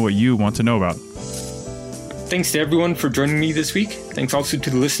want to know what you want to know about. Thanks to everyone for joining me this week. Thanks also to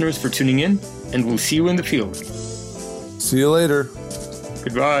the listeners for tuning in, and we'll see you in the field. See you later.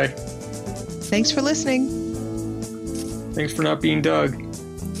 Goodbye. Thanks for listening. Thanks for not being Doug.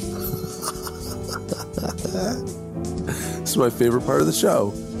 This is my favorite part of the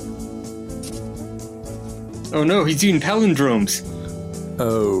show. Oh no, he's doing palindromes.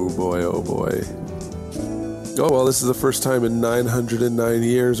 Oh boy, oh boy. Oh well, this is the first time in 909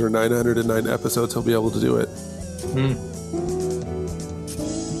 years or 909 episodes he'll be able to do it.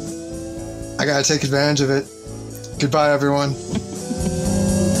 I gotta take advantage of it. Goodbye, everyone.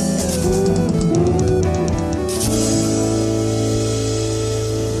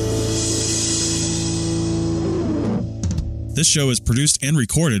 This show is produced and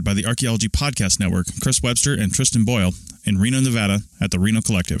recorded by the Archaeology Podcast Network, Chris Webster and Tristan Boyle, in Reno, Nevada, at the Reno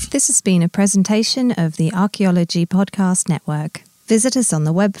Collective. This has been a presentation of the Archaeology Podcast Network. Visit us on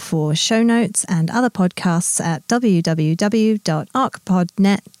the web for show notes and other podcasts at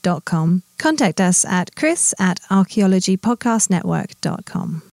www.arcpodnet.com. Contact us at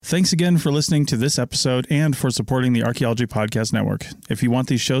chris@archaeologypodcastnetwork.com. Thanks again for listening to this episode and for supporting the Archaeology Podcast Network. If you want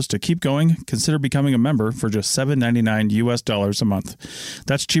these shows to keep going, consider becoming a member for just $7.99 US a month.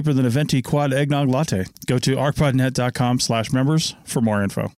 That's cheaper than a venti quad eggnog latte. Go to arcpodnet.com/members for more info.